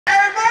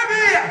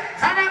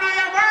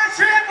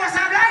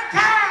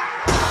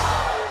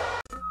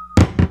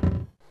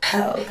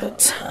Pelpa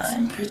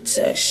time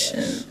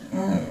protection.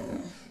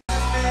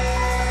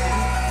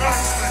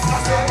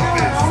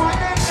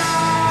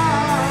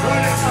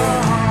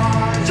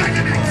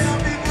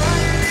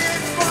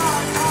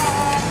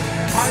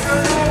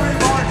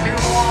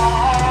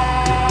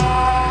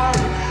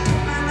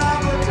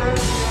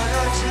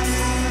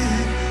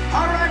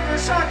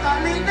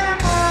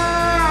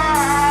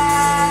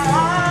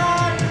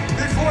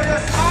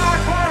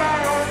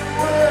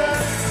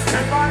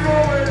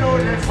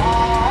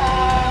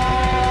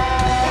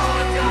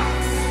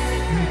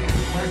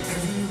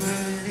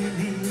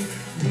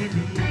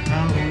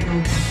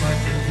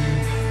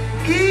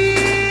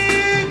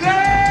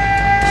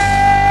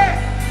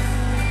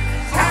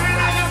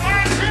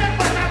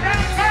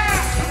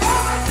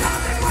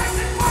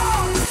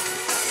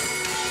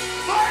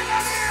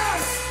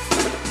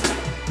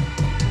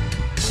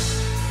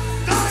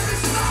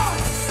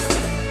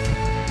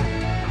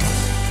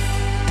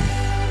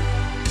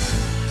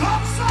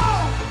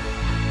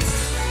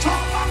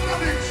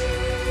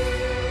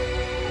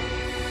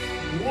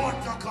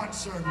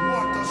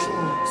 Water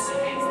shows.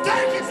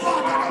 Take it,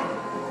 Sparta!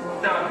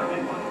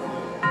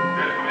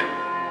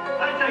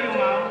 I tell you,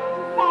 Mom,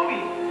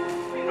 mommy,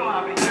 you know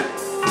how we do.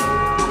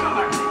 Come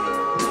back.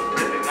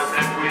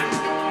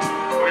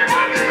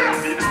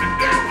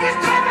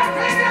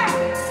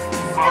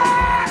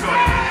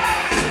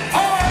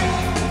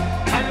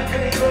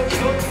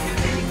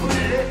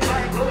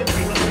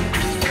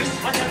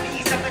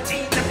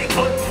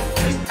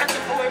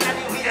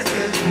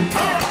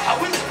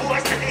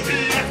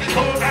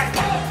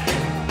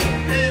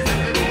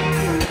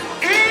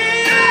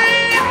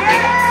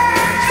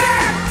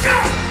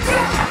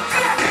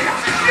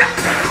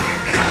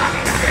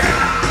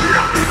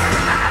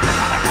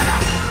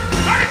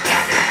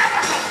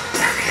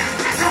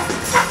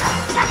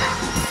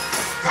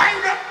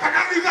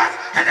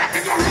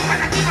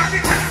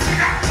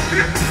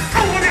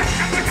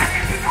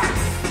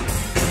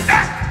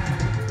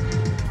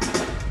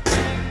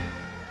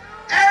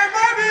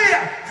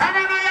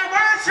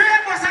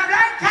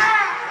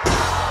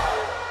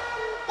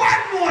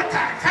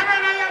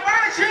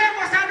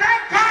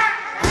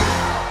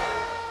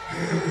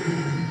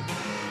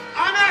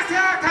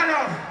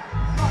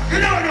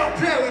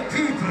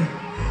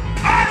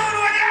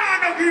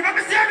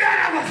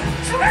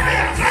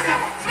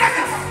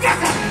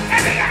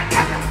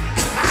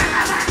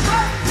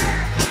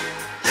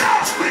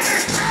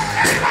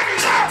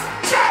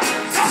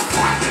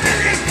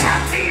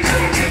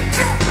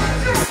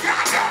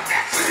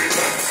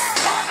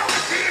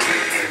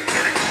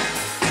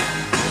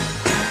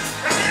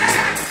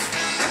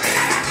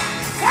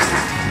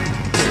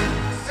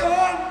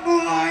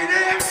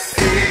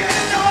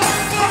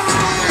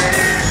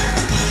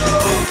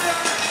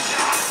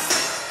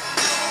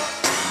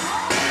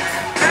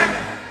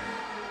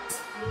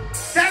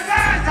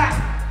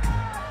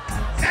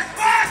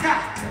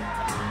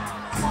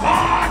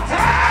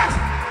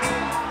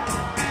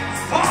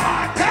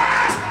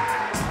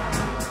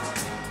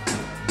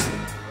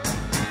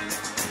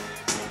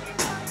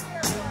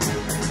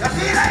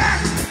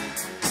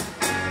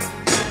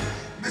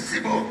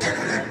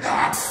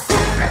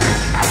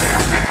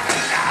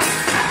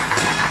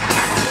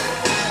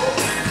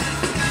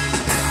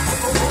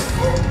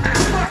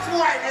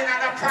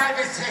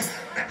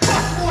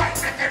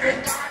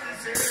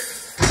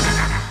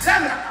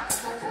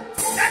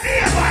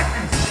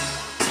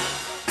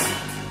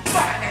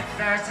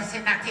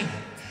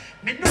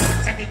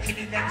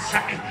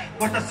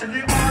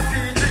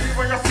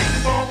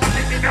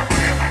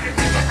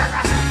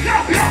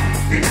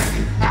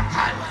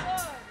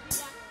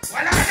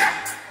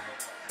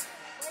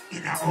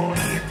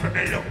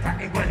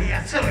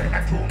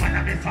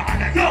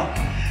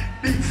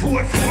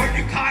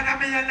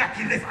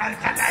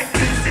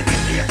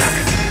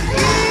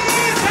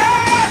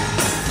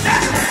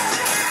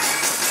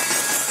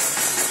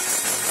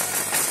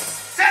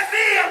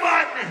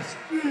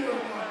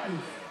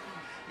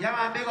 Yeah,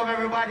 man, big up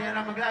everybody, and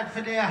I'm glad for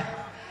the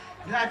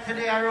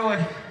road.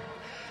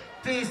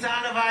 Peace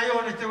and love our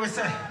unity, we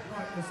say.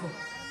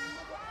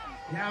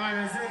 Yeah,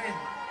 man, it's it.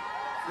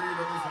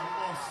 Freedom is a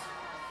must.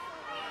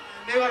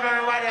 Big up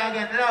everybody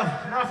again.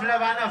 Enough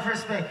love and enough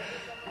respect.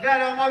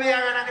 Glad I'm over here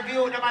and the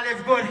view, them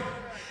live good.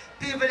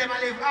 People, them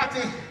live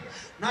happy.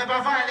 No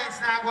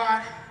violence now go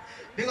on.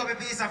 Big up the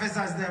peace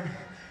officers, them.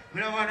 We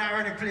don't want to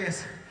run the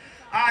place.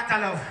 Heart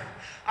of love.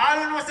 All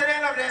who know say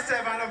they love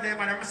themselves and love them,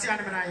 and I'm seeing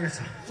them in here,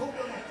 sir.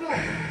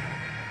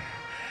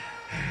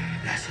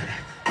 That's it.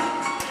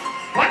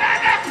 What are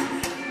they?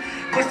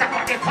 Mr.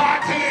 Fucking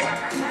Party.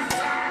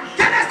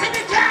 Can I see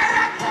the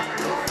carrot?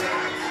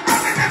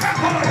 I'm never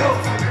going to.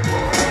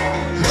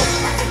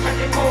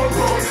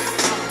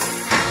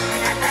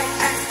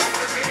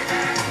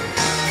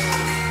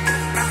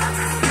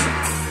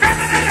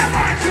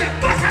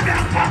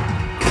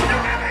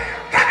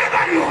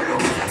 Everybody all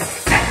over.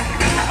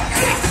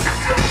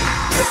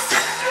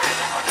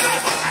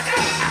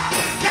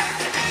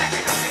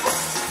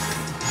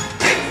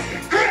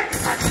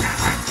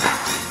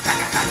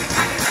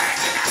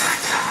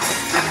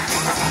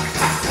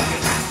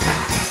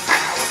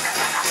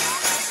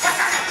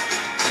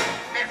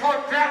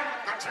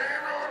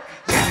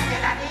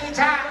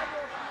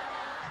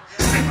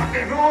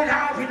 the road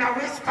out in a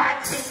whisper,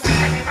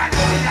 and if I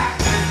know that,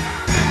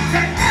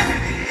 then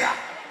everything here.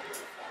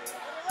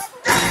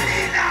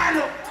 Definitely not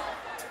look.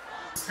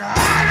 So I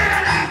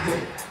don't like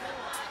it.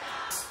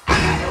 I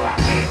don't know what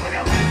I feel with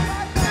them.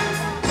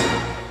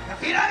 You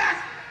feel that?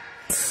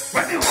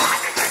 When you want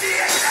it to be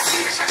in the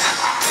future,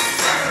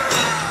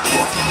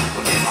 what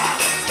you do, man?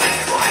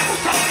 Boy,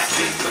 who's on the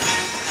street?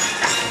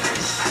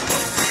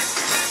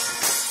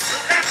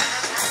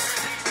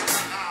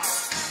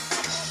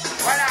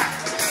 Voilà.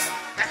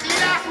 You see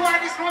that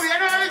one, this movie, you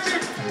know what it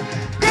is?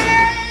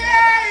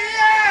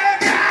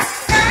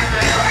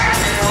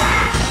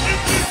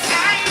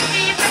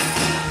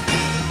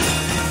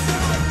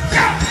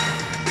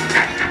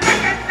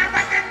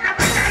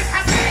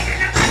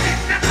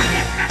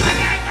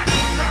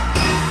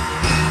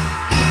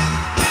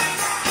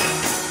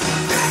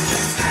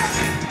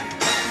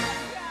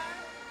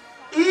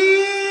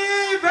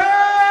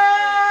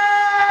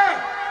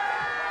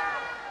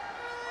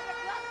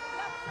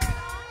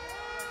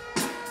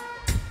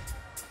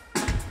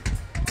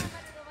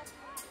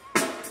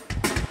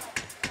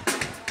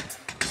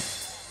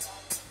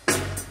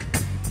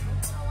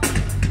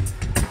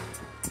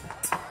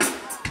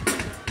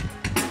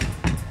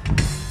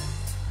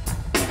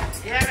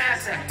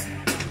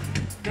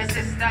 This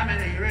is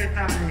family, real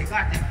family,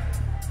 got it.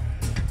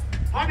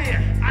 Come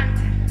here,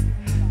 auntie.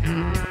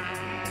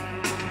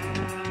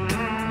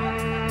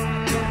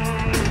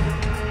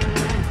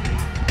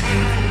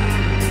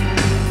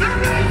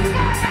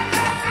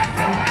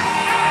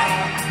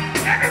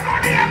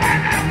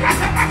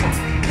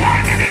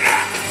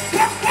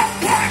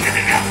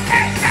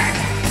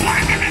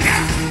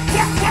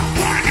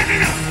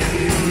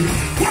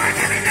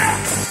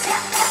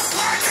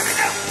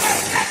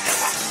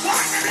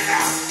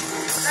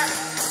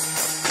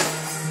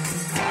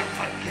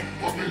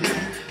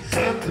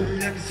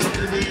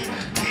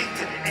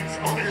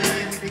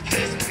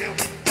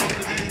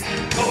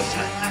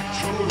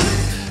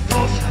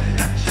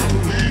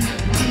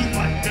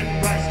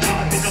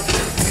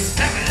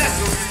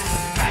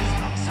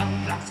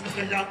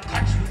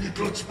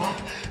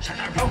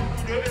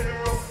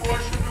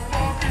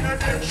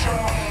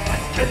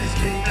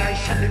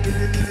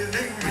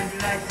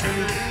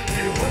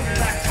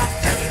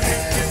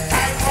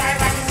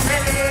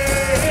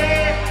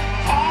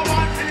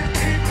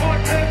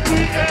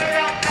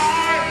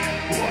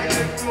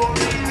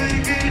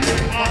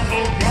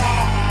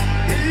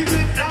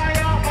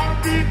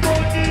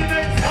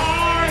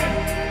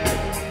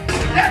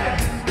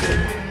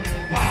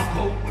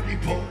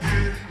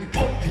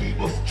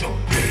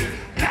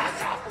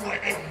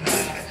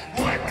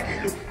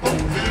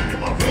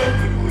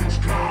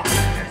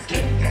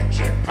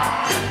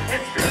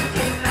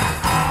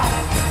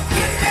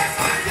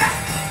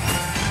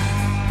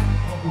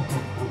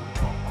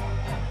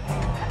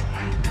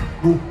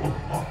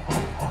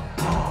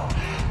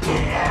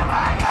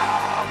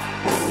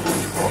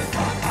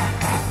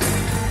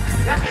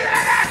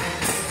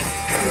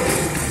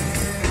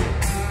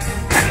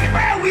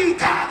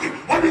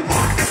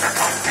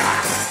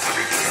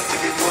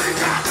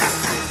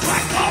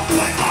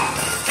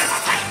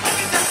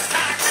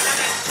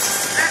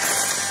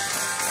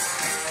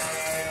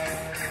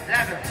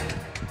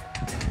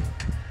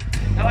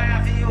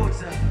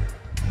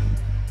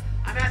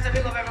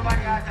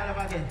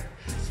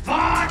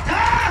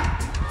 Sparta!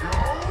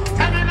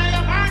 Tell me now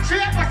your man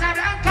shape was a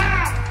danker.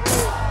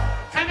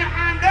 Tell me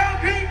hand down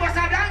green was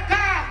a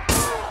danker.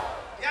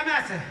 Yeah, man,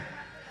 I say.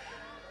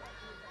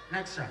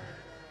 Next shot.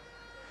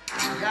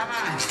 Yeah,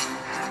 man.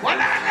 What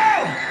I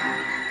know?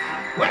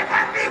 Where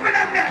my people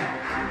up there?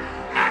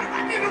 How do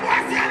my people want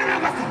to see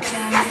another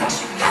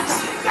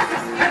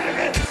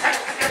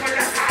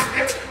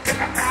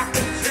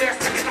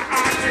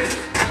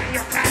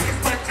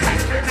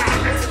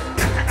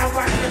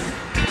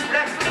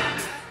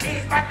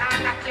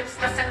banana clips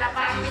to sell a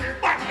market.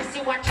 But you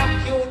see what you're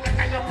cute, look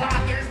at your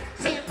pockets.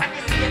 See if I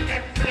see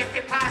them, face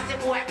the passing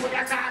boy with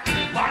a zan.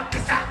 One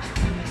piece of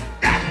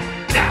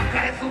that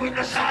guy with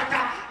the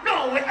shorter.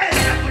 No, we ain't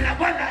full of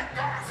wonder.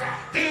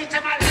 Teach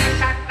him a little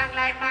shot,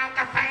 like Mark,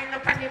 find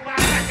up on the bar,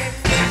 and then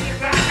see the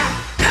brother.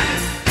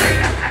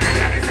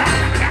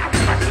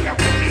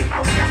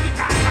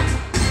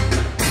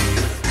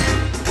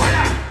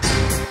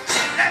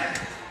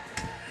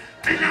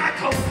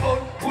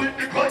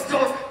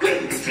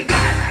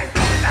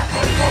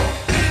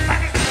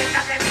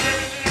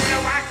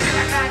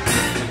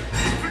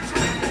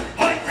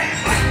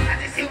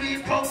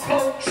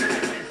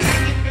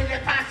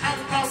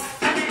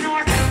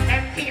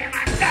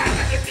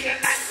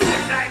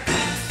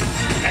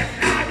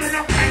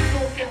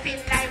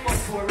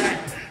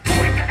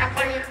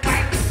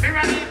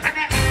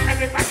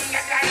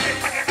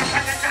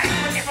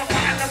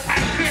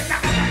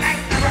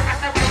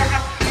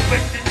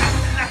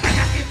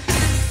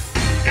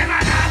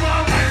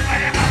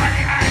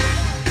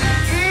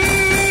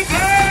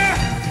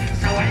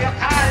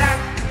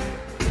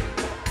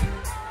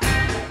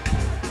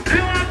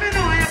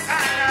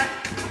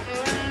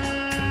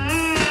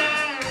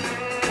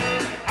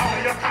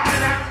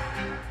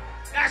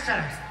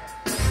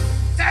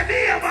 say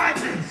me about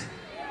this.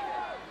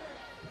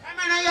 I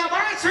mean, your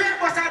voice ring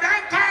was a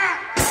damn car.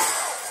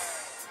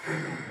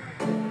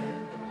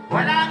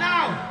 What I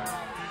know?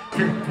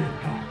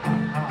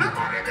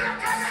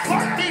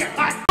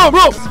 Oh,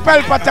 bro,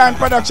 Pelpa Time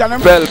Production.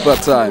 Pelpa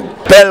Time.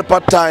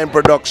 Pelpa Time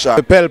Production.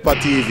 Pelpa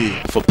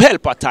TV. For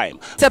Pelpa Time.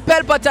 It's a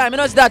Pelpa Time, you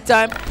know it's that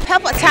time.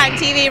 Pelpa Time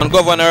TV. I'm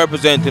governor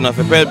representing of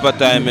a Pelpa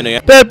Time, you know.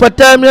 Pelpa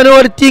Time, you know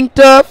what I think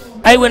tough?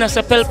 I when I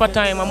say Pelpa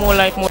Time, I'm more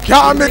like more.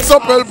 Can't mix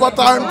up Pelpa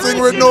Time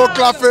thing with no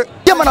coffee.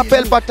 Yeah, man, a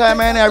Pelpa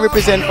Time, and I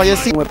represent for you.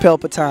 See, with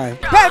Pelpa Time.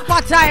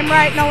 Pelpa Time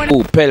right now.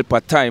 Oh,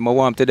 Pelpa Time, I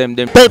want to them.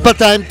 Pelpa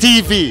Time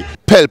TV.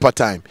 Pelpa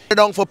Time.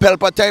 Down for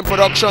Pelpa Time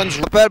Productions.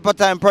 Pelpa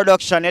Time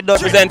Production. It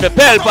does Represent for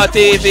Pelpa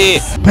TV.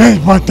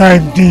 Pelpa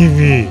Time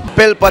TV.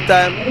 Pelpa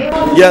Time.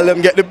 Yeah, let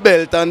them get the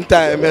belt on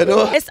time, you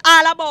know. It's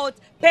all about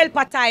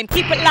Pelpa Time.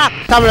 Keep it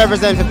locked. Come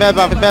represent for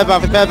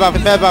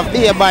Pelpa,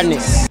 be a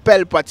badness.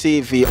 Pelpa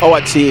TV, our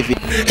TV.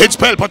 It's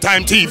Pelpa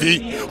Time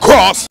TV.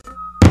 Cross.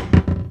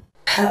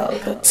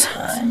 Pelpa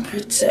Time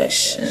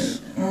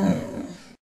Protection.